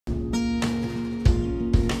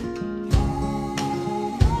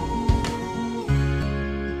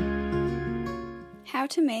How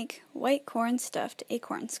to make white corn stuffed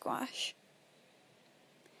acorn squash.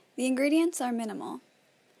 The ingredients are minimal.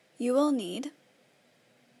 You will need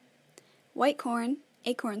white corn,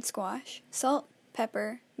 acorn squash, salt,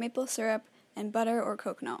 pepper, maple syrup, and butter or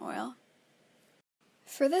coconut oil.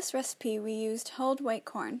 For this recipe, we used hulled white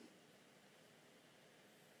corn.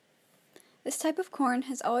 This type of corn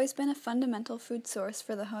has always been a fundamental food source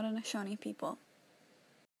for the Haudenosaunee people.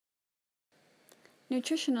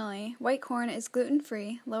 Nutritionally, white corn is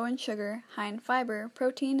gluten-free, low in sugar, high in fiber,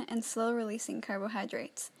 protein, and slow-releasing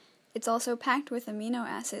carbohydrates. It's also packed with amino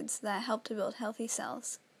acids that help to build healthy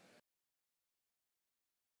cells.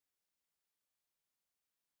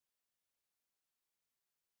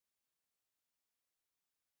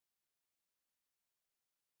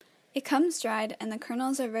 It comes dried and the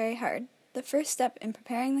kernels are very hard. The first step in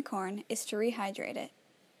preparing the corn is to rehydrate it.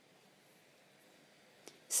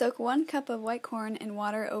 Soak 1 cup of white corn in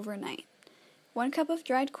water overnight. 1 cup of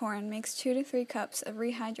dried corn makes 2 to 3 cups of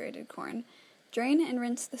rehydrated corn. Drain and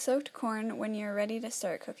rinse the soaked corn when you are ready to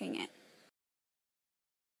start cooking it.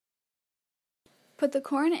 Put the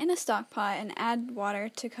corn in a stock pot and add water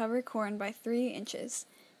to cover corn by 3 inches.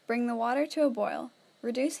 Bring the water to a boil.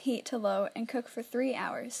 Reduce heat to low and cook for 3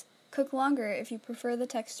 hours. Cook longer if you prefer the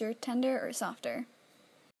texture tender or softer.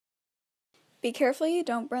 Be careful you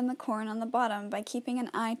don't burn the corn on the bottom by keeping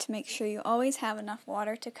an eye to make sure you always have enough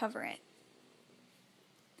water to cover it.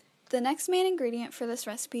 The next main ingredient for this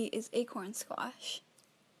recipe is acorn squash.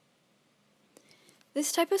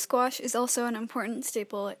 This type of squash is also an important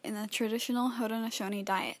staple in the traditional Haudenosaunee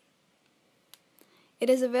diet.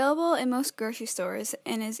 It is available in most grocery stores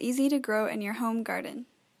and is easy to grow in your home garden.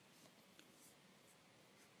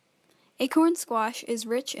 Acorn squash is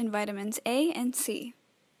rich in vitamins A and C.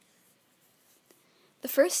 The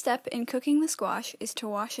first step in cooking the squash is to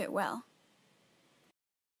wash it well.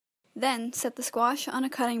 Then set the squash on a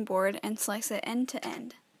cutting board and slice it end to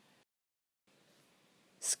end.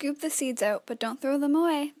 Scoop the seeds out, but don't throw them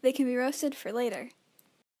away. They can be roasted for later.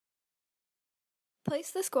 Place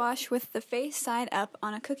the squash with the face side up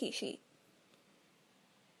on a cookie sheet.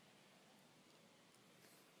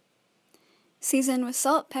 Season with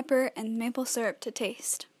salt, pepper, and maple syrup to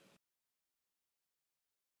taste.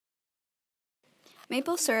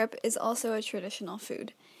 Maple syrup is also a traditional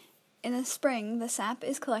food. In the spring, the sap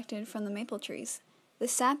is collected from the maple trees. The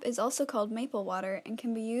sap is also called maple water and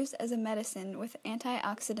can be used as a medicine with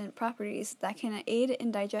antioxidant properties that can aid in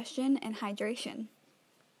digestion and hydration.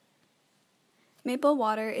 Maple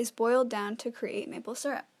water is boiled down to create maple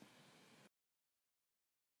syrup.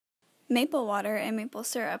 Maple water and maple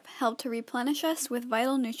syrup help to replenish us with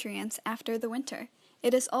vital nutrients after the winter.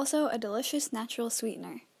 It is also a delicious natural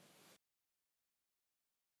sweetener.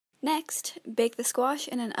 Next, bake the squash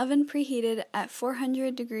in an oven preheated at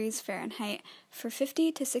 400 degrees Fahrenheit for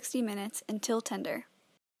 50 to 60 minutes until tender.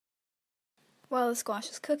 While the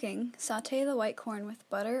squash is cooking, sauté the white corn with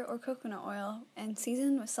butter or coconut oil and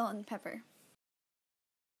season with salt and pepper.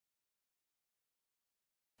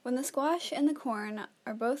 When the squash and the corn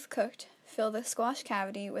are both cooked, fill the squash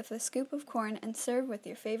cavity with a scoop of corn and serve with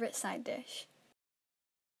your favorite side dish.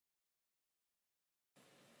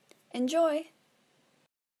 Enjoy!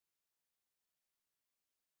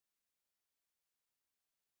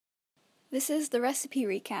 This is the recipe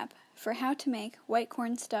recap for how to make white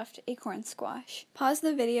corn stuffed acorn squash. Pause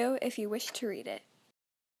the video if you wish to read it.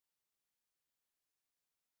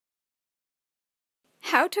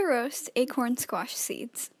 How to roast acorn squash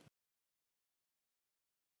seeds.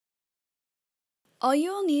 All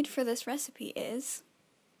you will need for this recipe is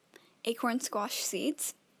acorn squash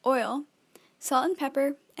seeds, oil, salt and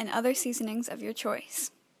pepper, and other seasonings of your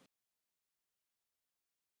choice.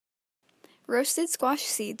 Roasted squash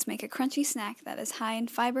seeds make a crunchy snack that is high in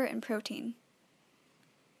fiber and protein.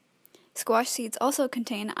 Squash seeds also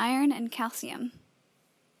contain iron and calcium.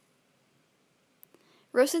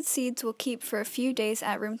 Roasted seeds will keep for a few days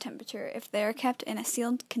at room temperature if they are kept in a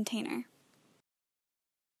sealed container.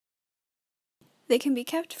 They can be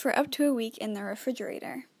kept for up to a week in the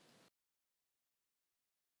refrigerator.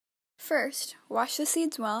 First, wash the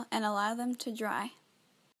seeds well and allow them to dry.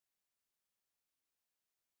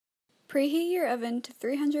 Preheat your oven to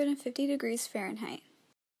 350 degrees Fahrenheit.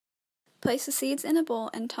 Place the seeds in a bowl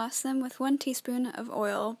and toss them with 1 teaspoon of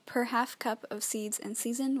oil per half cup of seeds and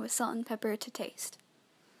season with salt and pepper to taste.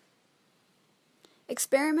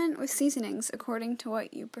 Experiment with seasonings according to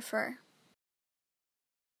what you prefer.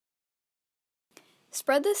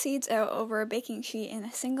 Spread the seeds out over a baking sheet in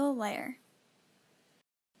a single layer.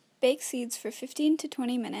 Bake seeds for 15 to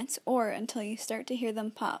 20 minutes or until you start to hear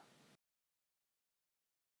them pop.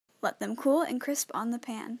 Let them cool and crisp on the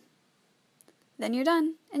pan. Then you're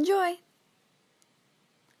done. Enjoy!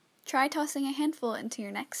 Try tossing a handful into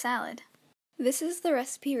your next salad. This is the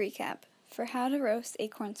recipe recap for how to roast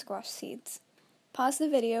acorn squash seeds. Pause the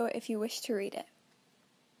video if you wish to read it.